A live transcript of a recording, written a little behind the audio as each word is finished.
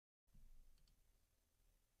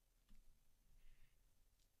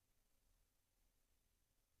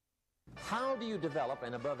How do you develop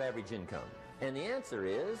an above-average income? And the answer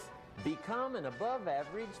is, become an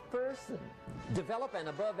above-average person. Develop an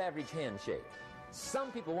above-average handshake.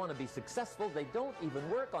 Some people want to be successful. They don't even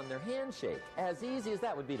work on their handshake. As easy as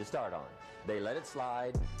that would be to start on. They let it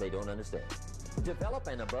slide. They don't understand. Develop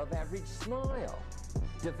an above-average smile.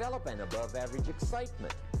 Develop an above-average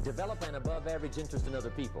excitement. Develop an above-average interest in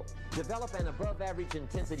other people. Develop an above-average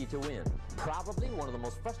intensity to win. Probably one of the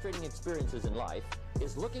most frustrating experiences in life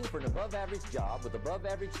is looking for an above-average job with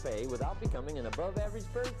above-average pay without becoming an above-average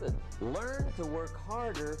person. Learn to work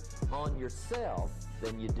harder on yourself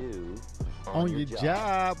than you do on your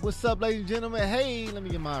job. What's up, ladies and gentlemen? Hey, let me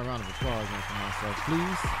get my round of applause in for myself,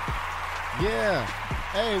 please. Yeah.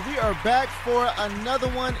 Hey, we are back for another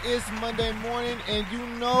one. It's Monday morning, and you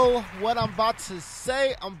know what I'm about to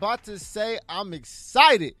say. I'm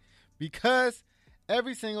excited because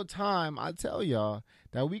every single time I tell y'all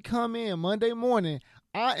that we come in Monday morning,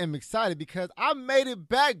 I am excited because I made it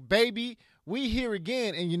back, baby. We here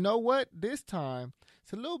again, and you know what? This time,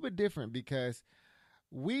 it's a little bit different because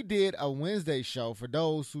we did a Wednesday show. For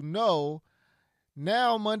those who know,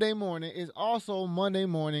 now Monday morning is also Monday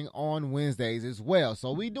morning on Wednesdays as well.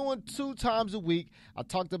 So we doing 2 times a week. I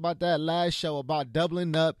talked about that last show about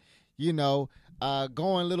doubling up, going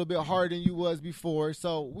a little bit harder than you was before.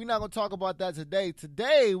 So we're not going to talk about that today.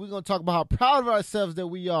 Today, we're going to talk about how proud of ourselves that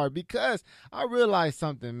we are, because I realized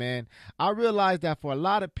something, man. I realized that for a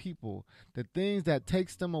lot of people, the things that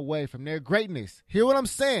takes them away from their greatness, hear what I'm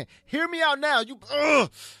saying? Hear me out now.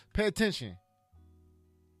 Pay attention.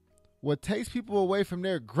 What takes people away from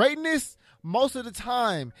their greatness most of the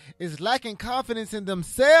time is lacking confidence in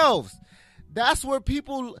themselves. That's how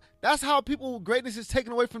people with greatness is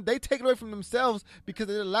taken away from. They take it away from themselves because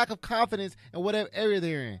of their lack of confidence in whatever area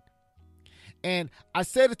they're in. And I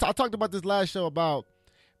talked about this last show about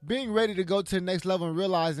being ready to go to the next level and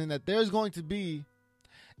realizing that there's going to be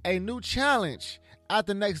a new challenge at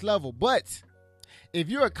the next level. But if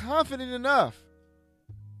you're confident enough,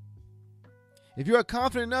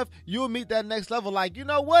 you'll meet that next level. Like, you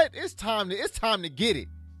know what? It's time to get it.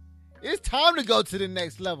 It's time to go to the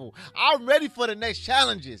next level. I'm ready for the next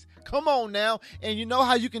challenges. Come on now. And you know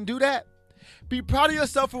how you can do that? Be proud of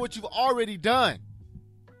yourself for what you've already done.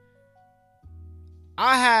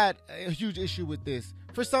 I had a huge issue with this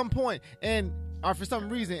for some point or for some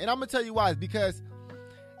reason. And I'm going to tell you why. It's because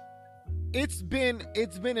it's been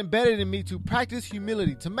embedded in me to practice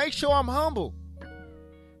humility, to make sure I'm humble.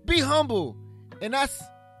 Be humble. And that's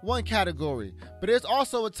one category. But there's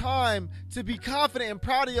also a time to be confident and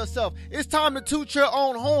proud of yourself. It's time to toot your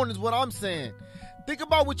own horn is what I'm saying. Think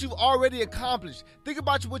about what you've already accomplished. Think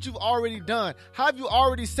about what you've already done. How have you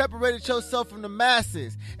already separated yourself from the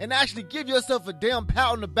masses? And actually give yourself a damn pat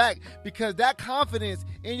on the back, because that confidence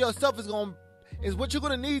in yourself is what you're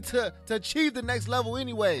going to need to achieve the next level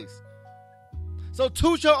anyways. So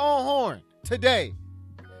toot your own horn today.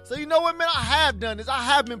 So you know what, man? I have done this. I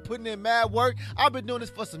have been putting in mad work. I've been doing this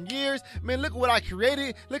for some years. Man, look at what I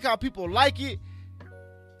created. Look how people like it.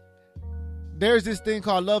 There's this thing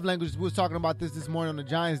called love languages. We were talking about this morning on the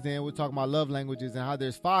Giants Den. We were talking about love languages and how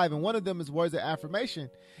there's 5. And one of them is words of affirmation.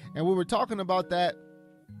 And we were talking about that,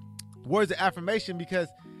 words of affirmation, because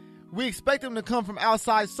we expect them to come from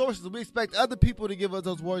outside sources. We expect other people to give us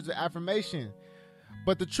those words of affirmation.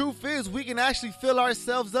 But the truth is, we can actually fill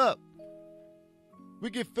ourselves up. We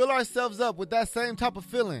can fill ourselves up with that same type of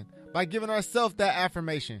feeling by giving ourselves that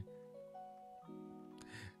affirmation.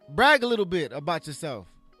 Brag a little bit about yourself.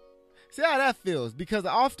 See how that feels, because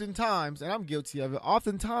oftentimes, and I'm guilty of it,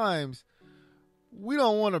 oftentimes we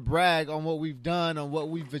don't want to brag on what we've done, on what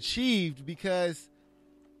we've achieved, because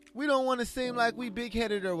we don't want to seem like we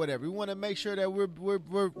big-headed or whatever. We want to make sure that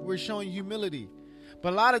we're showing humility.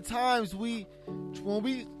 But a lot of times when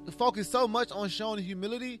we focus so much on showing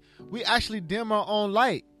humility, we actually dim our own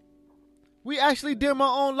light. We actually dim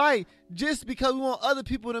our own light just because we want other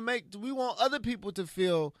people to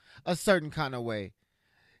feel a certain kind of way.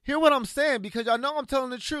 Hear what I'm saying, because y'all know I'm telling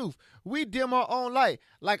the truth. We dim our own light.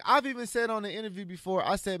 Like I've even said on the interview before,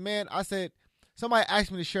 I said, somebody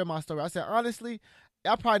asked me to share my story. I said, honestly,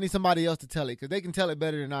 I probably need somebody else to tell it, because they can tell it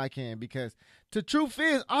better than I can, because the truth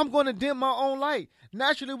is, I'm going to dim my own light.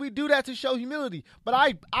 Naturally, we do that to show humility. But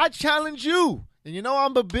I challenge you, and you know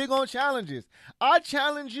I'm big on challenges. I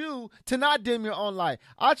challenge you to not dim your own light.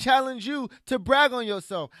 I challenge you to brag on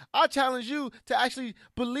yourself. I challenge you to actually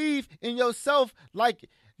believe in yourself like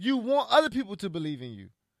you want other people to believe in you.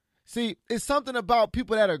 See, it's something about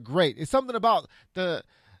people that are great. It's something about the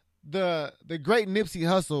great Nipsey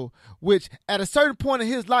Hussle, which at a certain point in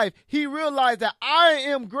his life, he realized that I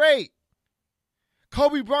am great.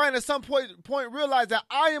 Kobe Bryant at some point realized that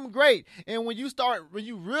I am great. And when you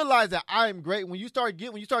realize that I am great, when you start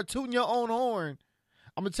tooting your own horn,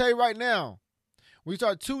 I'm going to tell you right now, when you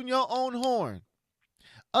start tooting your own horn,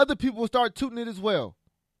 other people will start tooting it as well.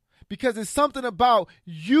 Because it's something about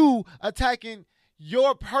you attacking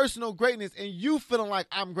your personal greatness and you feeling like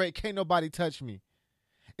I'm great, can't nobody touch me.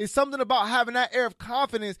 It's something about having that air of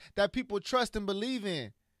confidence that people trust and believe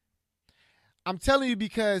in. I'm telling you,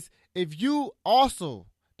 because if you also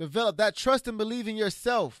develop that trust and believe in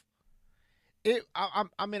yourself,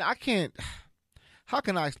 I can't, how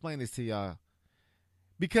can I explain this to y'all?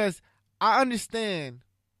 Because I understand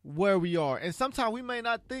where we are. And sometimes we may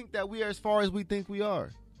not think that we are as far as we think we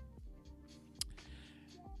are.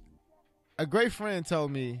 A great friend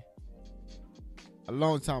told me a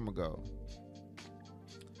long time ago,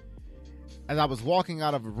 as I was walking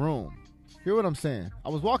out of a room, hear what I'm saying? I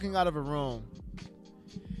was walking out of a room,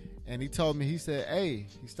 and he told me, he said, hey,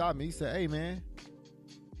 he stopped me. He said, hey, man.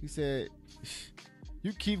 He said,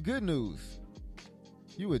 you keep good news.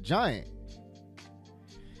 You a giant.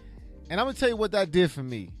 And I'm going to tell you what that did for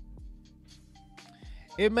me.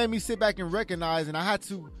 It made me sit back and recognize, and I had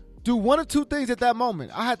to do one of two things at that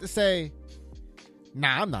moment. I had to say,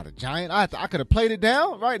 nah, I'm not a giant. I could have played it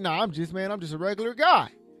down. Right now, I'm just a regular guy.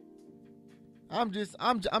 I'm just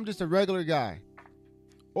a regular guy.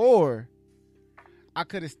 Or I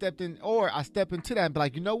could have stepped in, or I step into that and be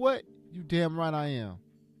like, you know what? You damn right I am.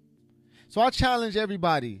 So I challenge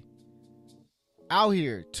everybody out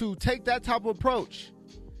here to take that type of approach.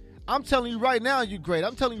 I'm telling you right now, you great.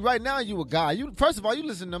 I'm telling you right now, you a guy. First of all, you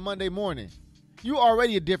listen to Monday Morning. You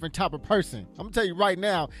already a different type of person. I'm going to tell you right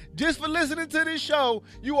now, just for listening to this show,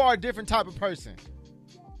 you are a different type of person.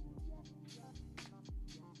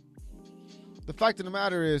 The fact of the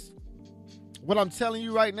matter is, what I'm telling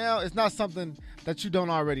you right now is not something that you don't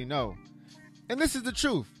already know. And this is the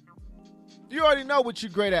truth. You already know what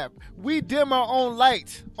you're great at. We dim our own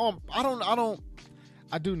light.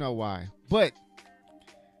 I do know why. But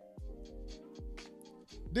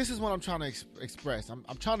this is what I'm trying to express. I'm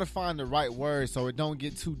trying to find the right words so it don't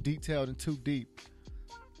get too detailed and too deep.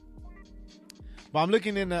 But I'm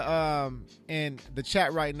looking in the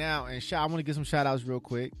chat right now, and I want to get some shout outs real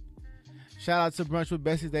quick. Shout out to Brunch with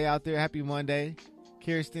Bessie's Day out there. Happy Monday.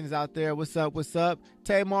 Kirsten's out there. What's up? What's up?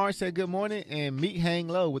 Tamar said good morning, and Meat Hang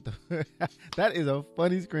Low with the that is a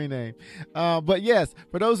funny screen name. But yes,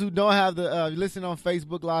 for those who don't have the listen on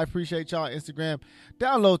Facebook Live, appreciate y'all. Instagram,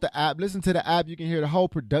 download the app. Listen to the app. You can hear the whole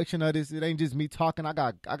production of this. It ain't just me talking. I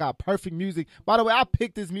got perfect music. By the way, I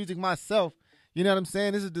picked this music myself. You know what I'm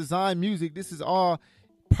saying? This is design music. This is all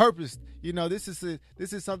purposed. You know, this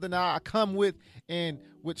is something that I come with and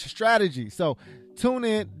with strategy. So tune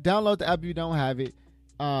in, download the app if you don't have it.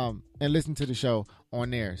 And listen to the show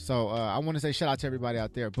on there. So I want to say shout out to everybody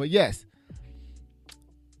out there. But yes,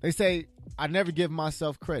 they say I never give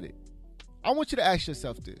myself credit. I want you to ask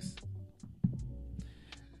yourself this.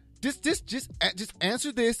 Just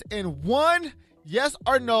answer this in one yes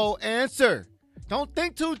or no answer. Don't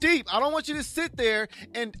think too deep. I don't want you to sit there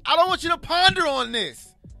and I don't want you to ponder on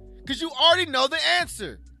this because you already know the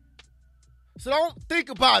answer. So don't think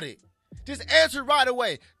about it. Just answer right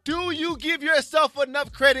away. Do you give yourself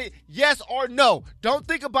enough credit? Yes or no? Don't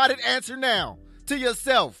think about it. Answer now to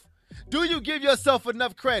yourself. Do you give yourself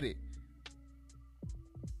enough credit?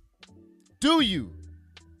 Do you?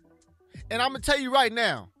 And I'm going to tell you right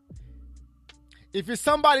now, if you're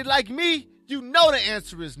somebody like me, you know the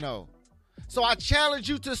answer is no. So I challenge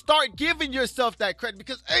you to start giving yourself that credit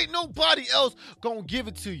because ain't nobody else going to give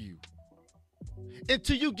it to you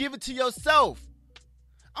until you give it to yourself.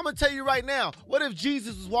 I'm going to tell you right now, what if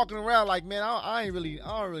Jesus was walking around like, man, I don't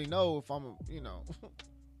really know if I'm,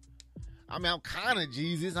 I mean, I'm kind of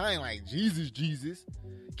Jesus. I ain't like Jesus.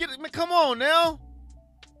 Get it, man, come on now.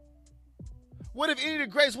 What if any of the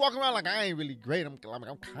greats walking around like, I ain't really great. I'm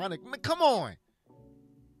kind of, man, come on.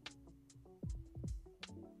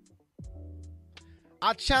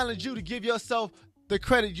 I challenge you to give yourself the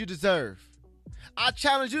credit you deserve. I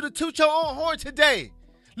challenge you to toot your own horn today.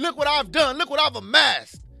 Look what I've done. Look what I've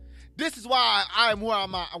amassed. This is why I'm where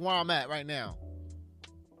I'm at right now.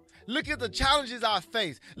 Look at the challenges I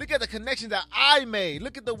faced. Look at the connections that I made.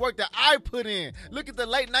 Look at the work that I put in. Look at the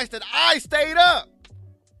late nights that I stayed up.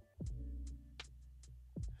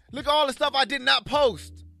 Look at all the stuff I did not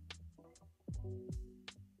post.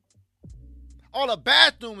 All the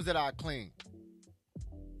bathrooms that I cleaned.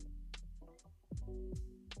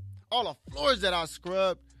 All the floors that I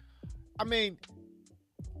scrubbed. I mean,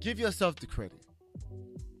 give yourself the credit.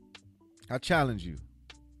 I challenge you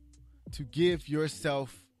to give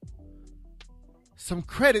yourself some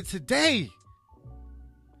credit today.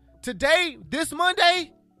 Today, this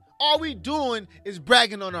Monday, all we doing is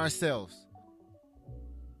bragging on ourselves.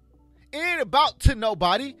 It ain't about to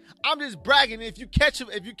nobody. I'm just bragging. If you catch a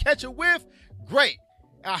whiff, great.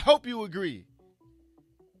 I hope you agree.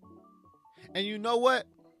 And you know what?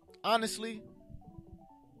 Honestly,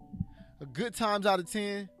 a good times out of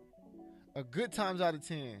 10, a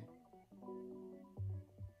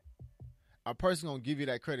person gonna give you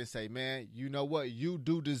that credit and say, man, you know what? You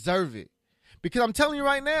do deserve it. Because I'm telling you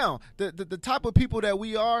right now, the type of people that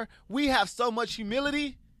we are, we have so much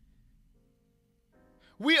humility.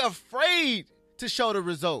 We afraid to show the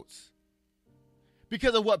results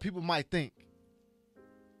because of what people might think.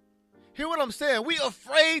 Hear what I'm saying? We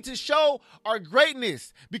afraid to show our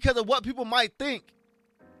greatness because of what people might think.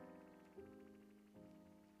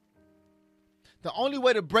 The only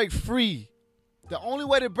way to break free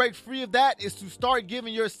of that is to start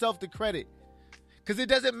giving yourself the credit. Because it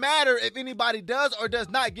doesn't matter if anybody does or does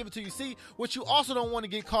not give it to you. See, what you also don't want to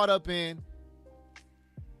get caught up in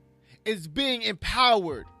is being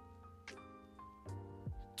empowered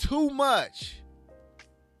too much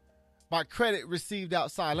by credit received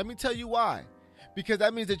outside. Let me tell you why. Because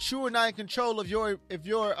that means that you are not in control of your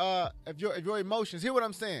emotions. Hear what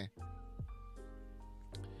I'm saying?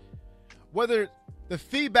 Whether the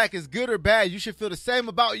feedback is good or bad, you should feel the same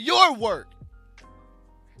about your work.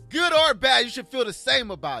 Good or bad, you should feel the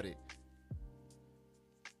same about it.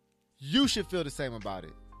 You should feel the same about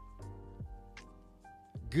it.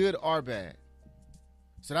 Good or bad.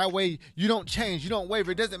 So that way you don't change, you don't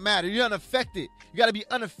waver. It doesn't matter. You're unaffected. You got to be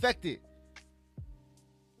unaffected.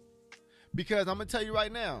 Because I'm going to tell you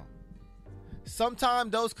right now,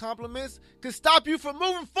 sometimes those compliments can stop you from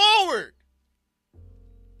moving forward.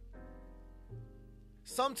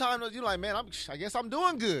 Sometimes you're like, man, I guess I'm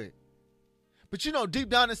doing good. But you know, deep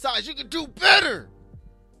down inside, you can do better.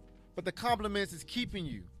 But the compliments is keeping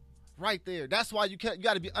you right there. That's why you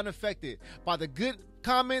got to be unaffected by the good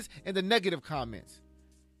comments and the negative comments.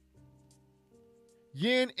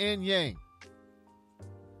 Yin and yang.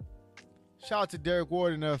 Shout out to Derek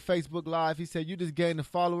Ward in Facebook Live. He said, you just gained a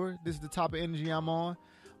follower. This is the type of energy I'm on.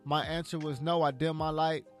 My answer was no. I dim my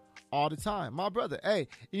light all the time. My brother, hey,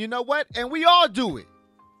 you know what? And we all do it.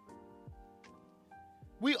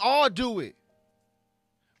 We all do it.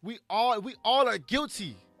 We all are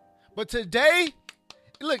guilty. But today,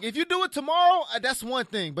 look, if you do it tomorrow, that's one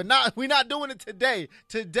thing. But we're not doing it today.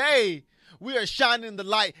 Today, we are shining the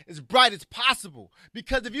light as bright as possible.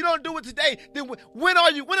 Because if you don't do it today, then when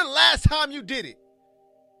the last time you did it?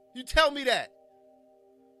 You tell me that.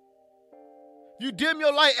 You dim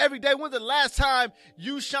your light every day. When's the last time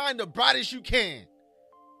you shine the brightest you can?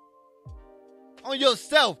 On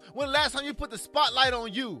yourself. When the last time you put the spotlight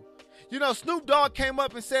on you? You know, Snoop Dogg came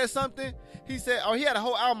up and said something. He said, he had a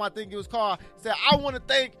whole album, I think it was called. He said, I want to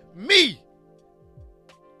thank me.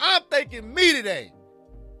 I'm thanking me today.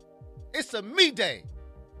 It's a me day.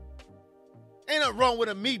 Ain't nothing wrong with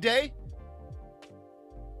a me day.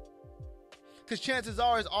 Because chances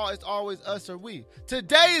are it's always us or we.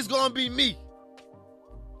 Today is going to be me.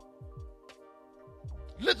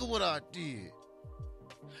 Look at what I did.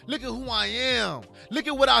 Look at who I am. Look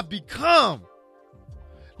at what I've become.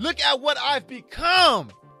 Look at what I've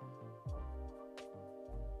become.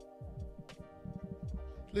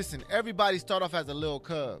 Listen, everybody start off as a little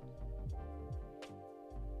cub.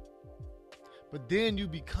 But then you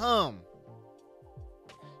become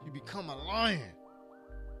a lion.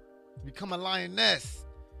 You become a lioness.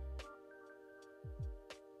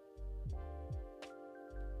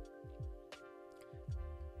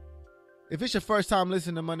 If it's your first time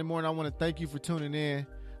listening to Monday Morning, I want to thank you for tuning in.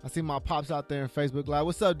 I see my pops out there in Facebook Live.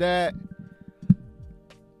 What's up, Dad?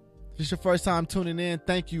 If it's your first time tuning in,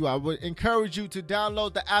 thank you. I would encourage you to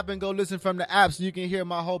download the app and go listen from the app so you can hear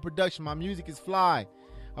my whole production. My music is fly.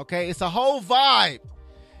 Okay? It's a whole vibe.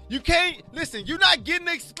 You can't, listen, you're not getting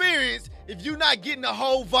the experience if you're not getting the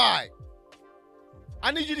whole vibe.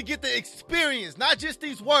 I need you to get the experience, not just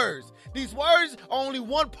these words. These words are only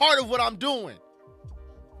one part of what I'm doing.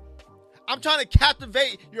 I'm trying to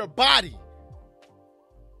captivate your body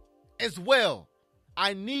as well.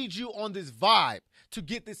 I need you on this vibe to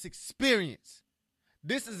get this experience.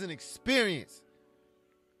 This is an experience.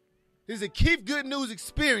 This is a Keep Good News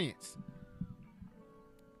experience.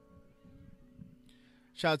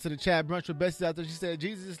 Shout out to the chat brunch with Bessie out there. She said,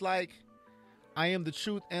 Jesus is like, I am the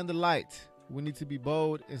truth and the light. We need to be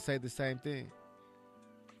bold and say the same thing.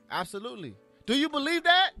 Absolutely. Do you believe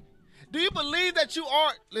that? Do you believe that you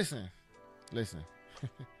are? Listen.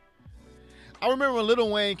 I remember when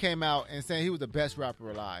Lil Wayne came out and saying he was the best rapper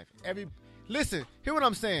alive. Listen, hear what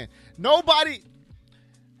I'm saying. Nobody,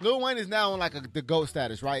 Lil Wayne is now on like the GOAT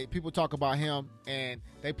status, right? People talk about him and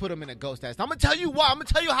they put him in a GOAT status. I'm going to tell you why. I'm going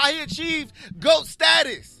to tell you how he achieved GOAT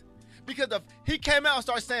status. Because he came out and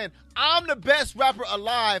started saying, I'm the best rapper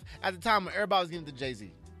alive at the time when everybody was getting to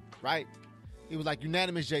Jay-Z, right? He was like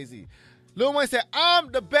unanimous Jay-Z. Lil Wayne said,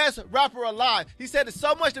 I'm the best rapper alive. He said it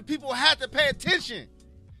so much that people had to pay attention.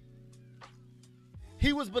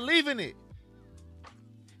 He was believing it.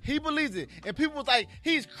 He believes it. And people was like,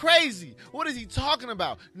 he's crazy. What is he talking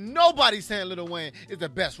about? Nobody's saying Lil Wayne is the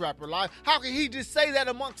best rapper alive. How can he just say that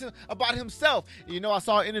about himself? You know, I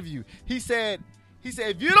saw an interview. He said,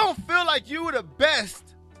 if you don't feel like you were the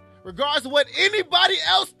best, regardless of what anybody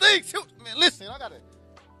else thinks, man, listen.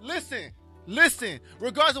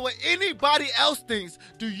 Regardless of what anybody else thinks,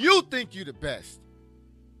 do you think you're the best?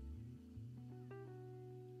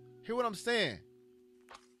 Hear what I'm saying?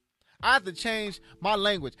 I have to change my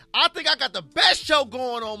language. I think I got the best show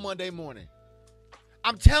going on Monday morning.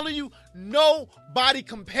 I'm telling you, nobody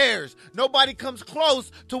compares. Nobody comes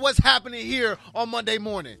close to what's happening here on Monday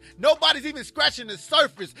morning. Nobody's even scratching the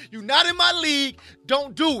surface. You're not in my league.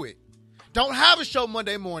 Don't do it. Don't have a show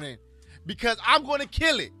Monday morning because I'm going to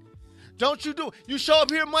kill it. Don't you do it. You show up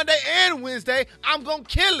here Monday and Wednesday, I'm going to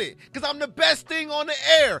kill it because I'm the best thing on the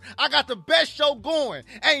air. I got the best show going.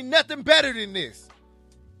 Ain't nothing better than this.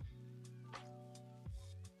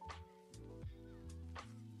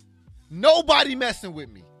 Nobody messing with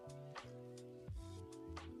me.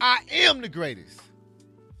 I am the greatest.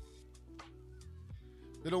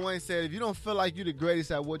 Lil Wayne said, if you don't feel like you're the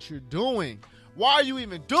greatest at what you're doing, why are you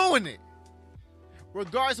even doing it?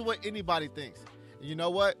 Regardless of what anybody thinks. And you know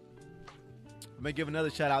what? I'm going to give another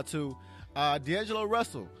shout out to D'Angelo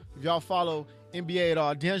Russell. If y'all follow NBA at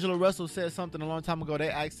all, D'Angelo Russell said something a long time ago. They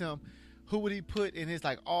asked him, who would he put in his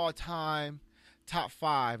like all-time top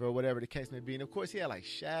 5 or whatever the case may be. And of course, he had like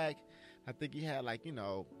Shaq. I think he had like,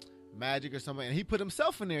 Magic or something. And he put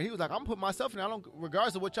himself in there. He was like, I'm going to put myself in there.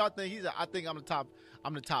 Regardless of what y'all think, I think I'm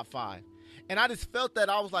the top 5. And I just felt that.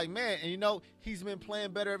 I was like, man, and he's been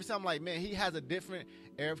playing better every time. I'm like, man, he has a different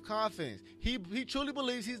air of confidence. He truly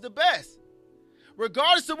believes he's the best.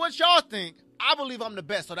 Regardless of what y'all think, I believe I'm the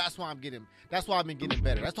best. So that's why I've been getting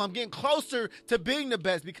better. That's why I'm getting closer to being the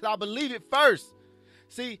best because I believe it first.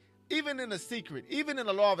 See, even in The Secret, even in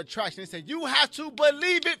the Law of Attraction, they say you have to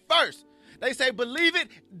believe it first. They say believe it,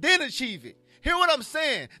 then achieve it. Hear what I'm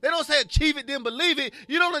saying? They don't say achieve it, then believe it.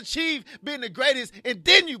 You don't achieve being the greatest, and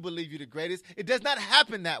then you believe you're the greatest. It does not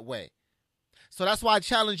happen that way. So that's why I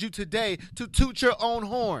challenge you today to toot your own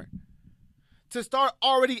horn. To start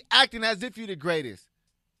already acting as if you're the greatest.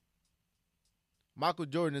 Michael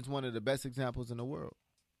Jordan is one of the best examples in the world.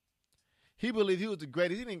 He believed he was the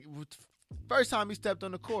greatest. First time he stepped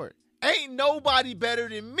on the court. Ain't nobody better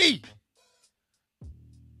than me.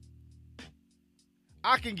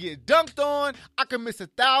 I can get dunked on. I can miss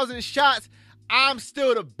 1,000 shots. I'm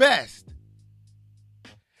still the best.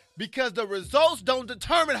 Because the results don't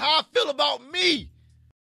determine how I feel about me.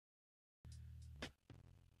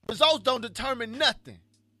 Results don't determine nothing.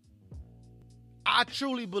 I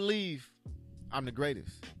truly believe I'm the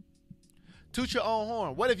greatest. Toot your own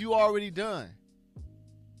horn. What have you already done?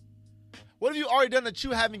 What have you already done that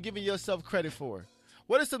you haven't given yourself credit for?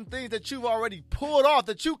 What are some things that you've already pulled off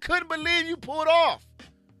that you couldn't believe you pulled off?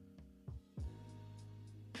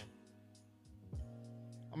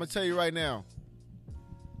 I'm going to tell you right now.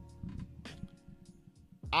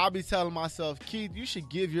 I'll be telling myself, Keith, you should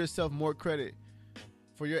give yourself more credit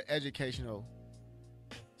for your educational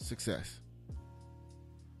success.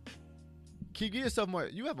 Keith, give yourself more.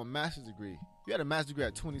 You have a master's degree. You had a master's degree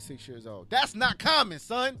at 26 years old. That's not common,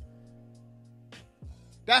 son.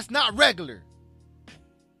 That's not regular.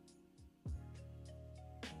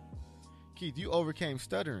 Keith, you overcame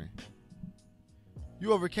stuttering.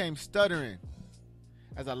 You overcame stuttering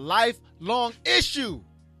as a lifelong issue.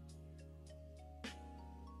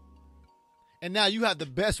 And now you have the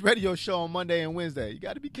best radio show on Monday and Wednesday. You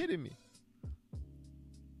got to be kidding me.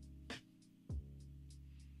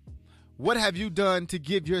 What have you done to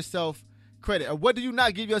give yourself credit? Or what do you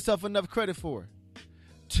not give yourself enough credit for?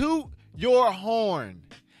 Toot your horn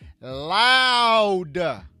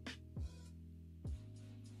loud.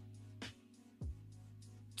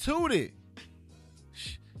 Toot it.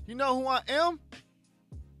 You know who I am?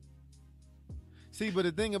 See, but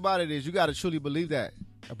the thing about it is you got to truly believe that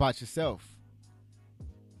about yourself.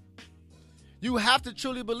 You have to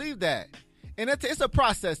truly believe that. And it's a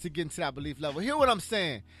process to get into that belief level. Hear what I'm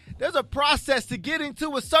saying? There's a process to getting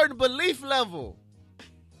to a certain belief level.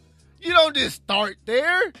 You don't just start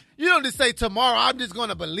there. You don't just say tomorrow I'm just going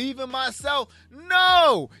to believe in myself.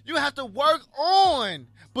 No, you have to work on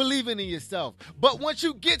believing in yourself. But once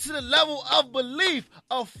you get to the level of belief,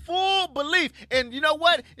 of full belief, and you know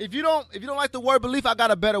what? If you don't like the word belief, I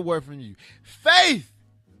got a better word for you. Faith.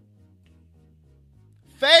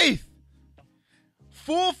 Faith.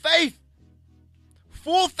 Full faith.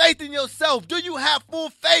 Full faith in yourself. Do you have full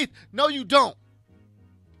faith? No, you don't.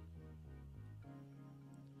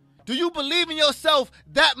 Do you believe in yourself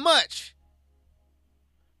that much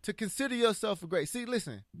to consider yourself a great? See,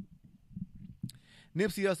 listen.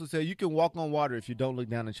 Nipsey Hussle said you can walk on water if you don't look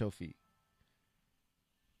down at your feet.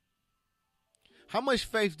 How much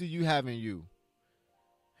faith do you have in you?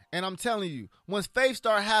 And I'm telling you, once faith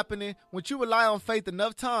start happening, once you rely on faith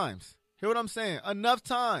enough times, hear what I'm saying? Enough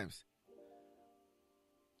times,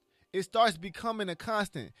 it starts becoming a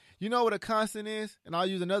constant. You know what a constant is? And I'll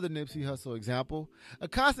use another Nipsey Hussle example. A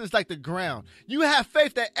constant is like the ground. You have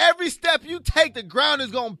faith that every step you take, the ground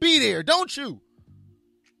is going to be there, don't you?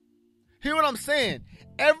 Hear what I'm saying?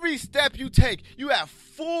 Every step you take, you have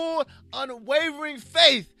full, unwavering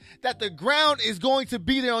faith that the ground is going to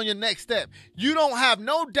be there on your next step. You don't have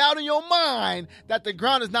no doubt in your mind that the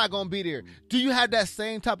ground is not going to be there. Do you have that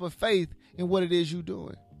same type of faith in what it is you're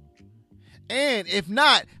doing? And if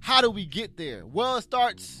not, how do we get there? Well, it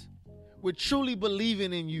starts with truly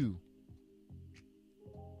believing in you.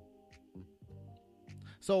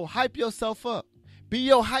 So hype yourself up. Be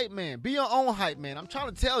your hype man. Be your own hype man. I'm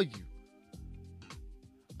trying to tell you.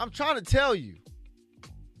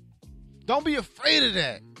 Don't be afraid of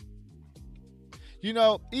that. You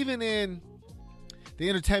know, even in the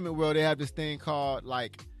entertainment world, they have this thing called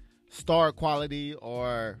like star quality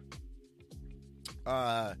or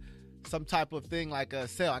some type of thing like a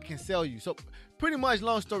sell. I can sell you. So pretty much,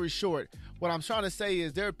 long story short, what I'm trying to say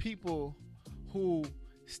is there are people who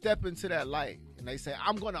step into that light and they say,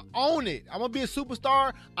 I'm going to own it. I'm going to be a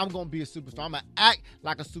superstar. I'm going to be a superstar. I'm going to act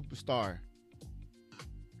like a superstar.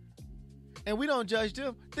 And we don't judge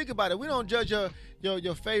them. Think about it. We don't judge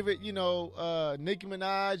your favorite, Nicki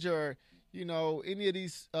Minaj or, any of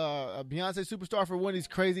these Beyonce superstar for one of these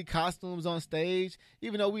crazy costumes on stage,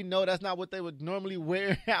 even though we know that's not what they would normally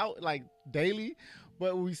wear out like daily.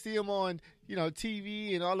 But we see them on,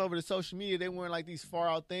 TV and all over the social media, they wearing like these far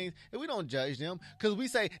out things. And we don't judge them because we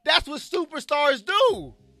say that's what superstars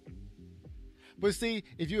do. But see,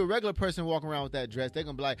 if you're a regular person walking around with that dress, they're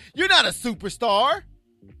going to be like, you're not a superstar.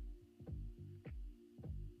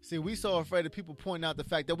 See, we so afraid of people pointing out the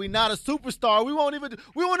fact that we're not a superstar. We won't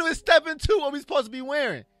even step into what we're supposed to be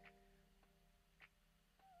wearing.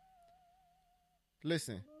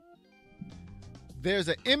 Listen, there's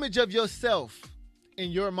an image of yourself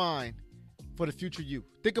in your mind for the future you.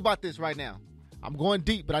 Think about this right now. I'm going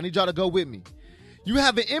deep, but I need y'all to go with me. You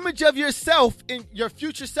have an image of yourself in your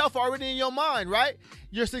future self already in your mind, right?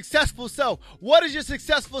 Your successful self. What does your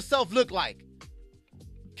successful self look like?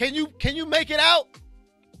 Can you make it out?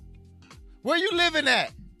 Where you living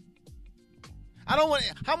at?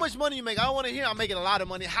 How much money you make? I don't want to hear I'm making a lot of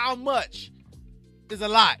money. How much is a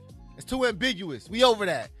lot? It's too ambiguous. We over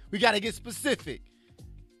that. We got to get specific.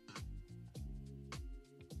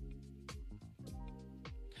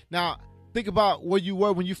 Now, think about where you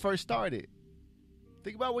were when you first started.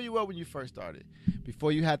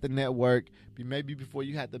 Before you had the network, maybe before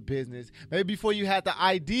you had the business, maybe before you had the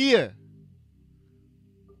idea.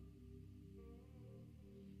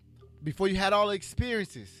 Before you had all the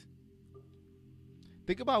experiences.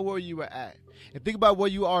 Think about where you were at. And think about where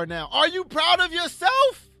you are now. Are you proud of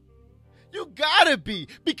yourself? You gotta be.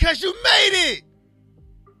 Because you made it.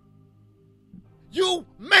 You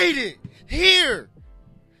made it here.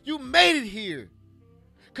 You made it here.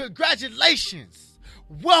 Congratulations.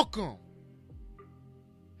 Welcome.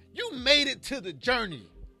 You made it to the journey.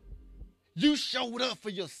 You showed up for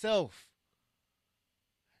yourself.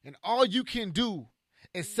 And all you can do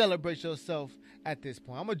and celebrate yourself at this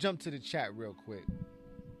point. I'm going to jump to the chat real quick.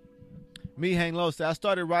 Me Hang Low said, I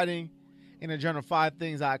started writing in a journal 5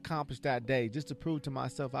 things I accomplished that day just to prove to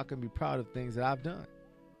myself I can be proud of things that I've done.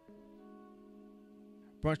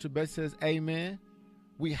 Brunch with Betsy says, amen.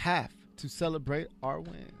 We have to celebrate our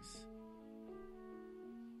wins.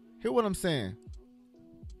 Hear what I'm saying?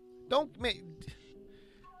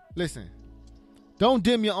 Listen. Don't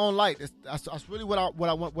dim your own light. That's really what I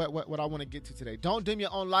want to get to today. Don't dim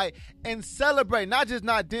your own light and celebrate. Not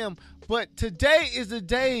dim, but today is the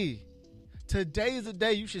day. Today is the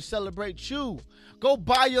day you should celebrate you. Go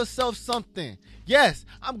buy yourself something. Yes,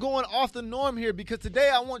 I'm going off the norm here because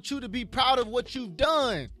today I want you to be proud of what you've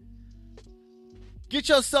done. Get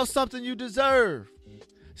yourself something you deserve.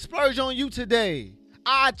 Splurge on you today.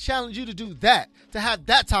 I challenge you to do that, to have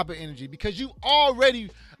that type of energy because you already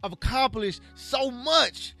have accomplished so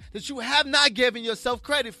much that you have not given yourself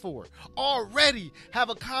credit for. Already have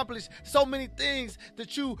accomplished so many things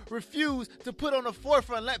that you refuse to put on the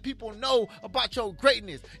forefront and let people know about your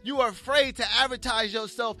greatness. You are afraid to advertise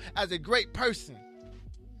yourself as a great person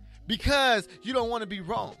because you don't want to be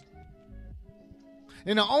wrong.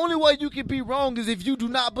 And the only way you can be wrong is if you do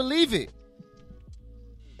not believe it.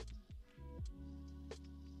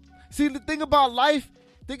 See, the thing about life,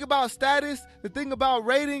 think about status, the thing about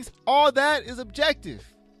ratings, all that is objective.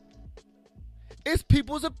 It's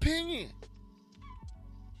people's opinion.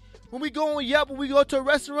 When we go on Yelp, when we go to a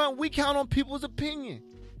restaurant, we count on people's opinion.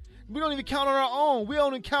 We don't even count on our own. We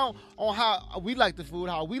only count on how we like the food,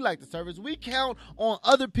 how we like the service. We count on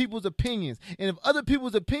other people's opinions. And if other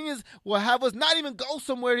people's opinions will have us not even go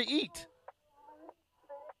somewhere to eat.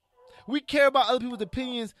 We care about other people's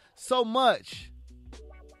opinions so much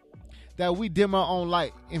that we dim our own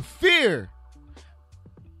light in fear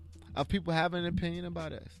of people having an opinion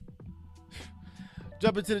about us.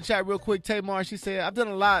 Jump into the chat real quick. Tamar, she said, I've done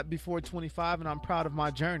a lot before 25 and I'm proud of my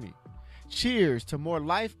journey. Cheers to more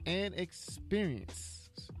life and experience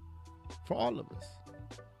for all of us.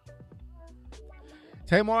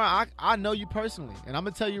 Tamar, I know you personally, and I'm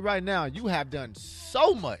going to tell you right now, you have done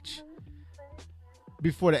so much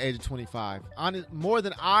before the age of 25. More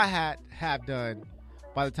than I have done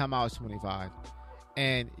by the time I was 25.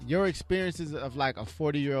 And your experiences of like a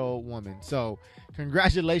 40-year-old woman. So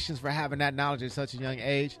congratulations for having that knowledge at such a young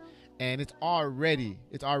age. And it's already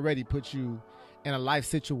put you in a life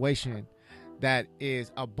situation that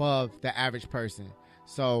is above the average person.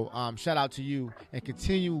 So shout out to you and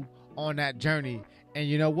continue on that journey. And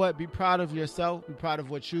you know what? Be proud of yourself. Be proud of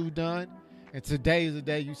what you've done. And today is the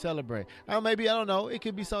day you celebrate. Maybe, I don't know, it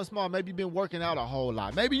could be something small. Maybe you've been working out a whole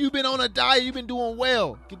lot. Maybe you've been on a diet. You've been doing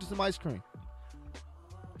well. Get you some ice cream.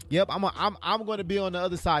 Yep, I'm going to be on the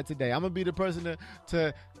other side today. I'm going to be the person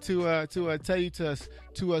to tell you to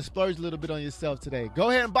splurge a little bit on yourself today. Go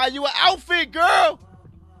ahead and buy you an outfit, girl.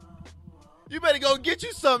 You better go get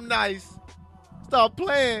you something nice. Stop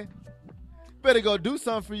playing. Better go do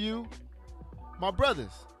something for you. My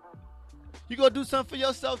brothers, you go do something for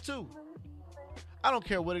yourself too. I don't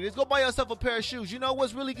care what it is. Go buy yourself a pair of shoes. You know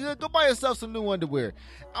what's really good? Go buy yourself some new underwear.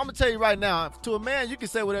 I'm going to tell you right now, to a man, you can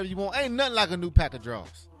say whatever you want. Ain't nothing like a new pack of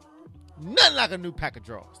drawers. Nothing like a new pack of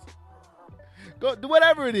drawers. Go do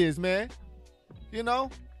whatever it is, man. You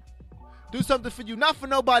know? Do something for you. Not for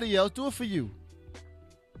nobody else. Do it for you.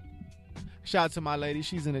 Shout out to my lady.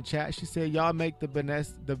 She's in the chat. She said, y'all make the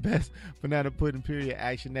best banana pudding, period,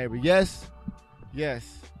 action neighbor. Yes.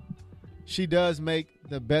 She does make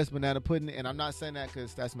the best banana pudding. And I'm not saying that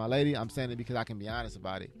because that's my lady. I'm saying it because I can be honest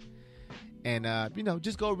about it. And,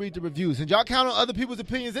 just go read the reviews. And y'all count on other people's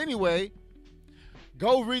opinions anyway.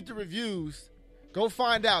 Go read the reviews. Go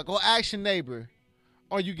find out. Go ask your neighbor.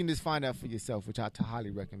 Or you can just find out for yourself, which I highly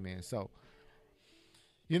recommend. So,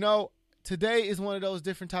 today is one of those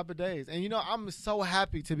different type of days. And, I'm so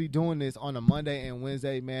happy to be doing this on a Monday and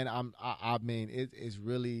Wednesday, man. I mean, it is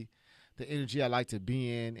really the energy I like to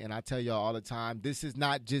be in. And I tell y'all all the time, this is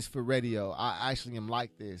not just for radio. I actually am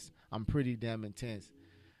like this. I'm pretty damn intense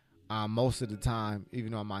most of the time,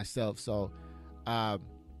 even on myself. So,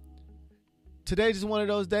 today's just one of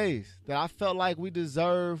those days that I felt like we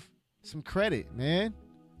deserve some credit, man.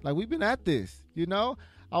 Like, we've been at this,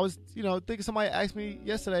 I was, thinking somebody asked me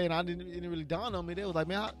yesterday, and it didn't really dawn on me. They was like,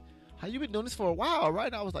 man, how you been doing this for a while, right?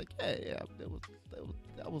 And I was like, yeah,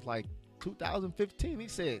 that was like 2015. He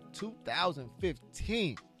said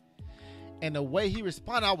 2015. And the way he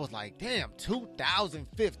responded, I was like, damn,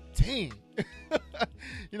 2015.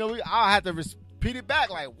 I had to repeat it back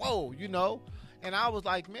like, whoa, And I was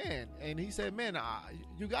like, man. And he said, man,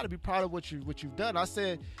 you got to be proud of what you've done. I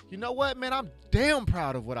said, you know what, man, I'm damn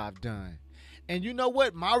proud of what I've done. And you know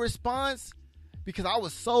what, my response, because I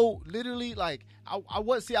was so literally like, I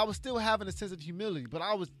was still having a sense of humility, but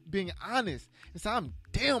I was being honest. And so I'm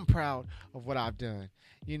damn proud of what I've done,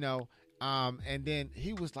 And then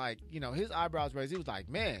he was like, his eyebrows raised. He was like,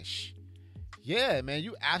 man, yeah, man,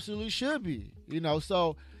 you absolutely should be,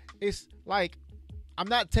 So it's like, I'm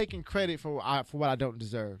not taking credit for what I don't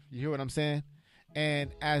deserve. You hear what I'm saying?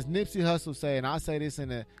 And as Nipsey Hussle say, and I say this I'm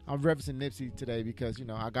referencing Nipsey today because,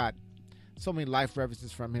 I got so many life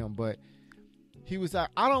references from him, but he was like,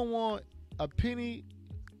 I don't want a penny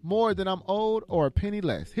more than I'm owed or a penny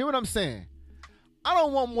less. Hear what I'm saying? I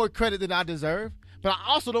don't want more credit than I deserve, but I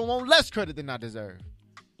also don't want less credit than I deserve.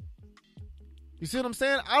 You see what I'm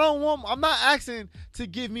saying? I'm not asking to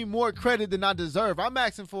give me more credit than I deserve. I'm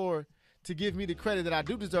asking to give me the credit that I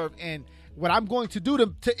do deserve. And what I'm going to do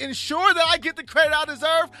to ensure that I get the credit I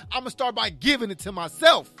deserve, I'm going to start by giving it to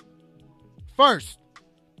myself first.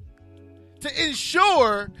 to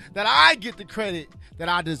ensure that I get the credit that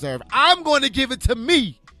I deserve. I'm going to give it to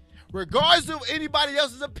me. Regardless of anybody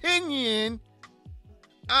else's opinion,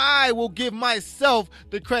 I will give myself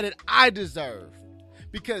the credit I deserve.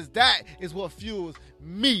 Because that is what fuels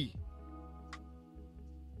me.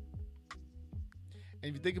 And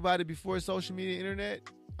if you think about it, before social media and internet,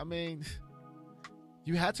 I mean,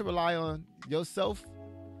 you had to rely on your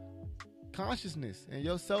self-consciousness and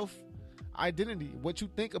your self-identity, what you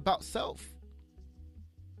think about self.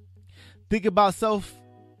 Think about self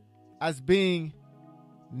as being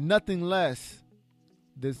nothing less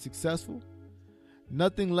than successful,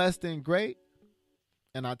 nothing less than great.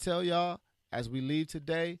 And I tell y'all, as we leave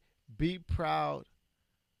today, be proud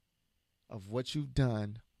of what you've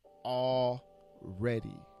done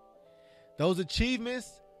already. Those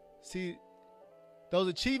achievements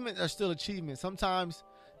are still achievements. Sometimes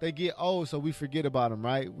they get old, so we forget about them,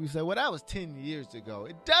 right? We say, well, that was 10 years ago.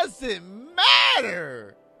 It doesn't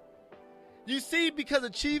matter. You see, because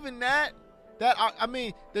achieving that I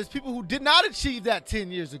mean, there's people who did not achieve that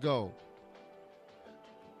 10 years ago.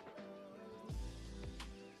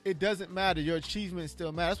 It doesn't matter. Your achievements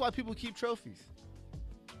still matter. That's why people keep trophies.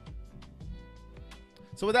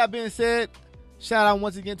 So with that being said, shout out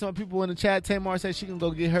once again to my people in the chat. Tamar says she can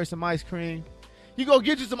go get her some ice cream. You go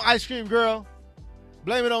get you some ice cream, girl.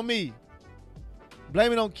 Blame it on me.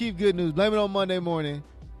 Blame it on Keith Good News. Blame it on Monday morning.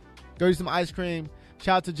 Go get some ice cream.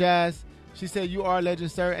 Shout out to Jazz. She said, you are a legend,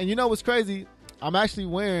 sir. And you know what's crazy? I'm actually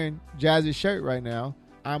wearing Jazz's shirt right now.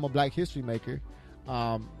 I'm a Black History Maker.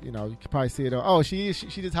 You know, you can probably see it on. Oh, she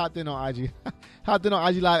just hopped in on IG. Hopped in on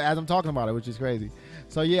IG Live as I'm talking about it, which is crazy.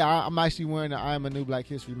 So, yeah, I'm actually wearing the I Am a New Black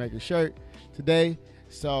History Maker shirt today.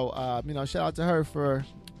 So, you know, shout out to her for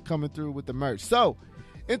coming through with the merch. So,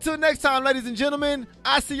 until next time, ladies and gentlemen,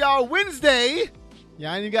 I see y'all Wednesday.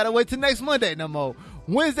 Y'all ain't got to wait till next Monday no more.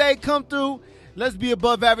 Wednesday, come through. Let's be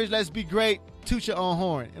above average. Let's be great. Toot your own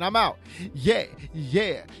horn. And I'm out. Yeah,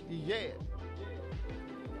 yeah, yeah.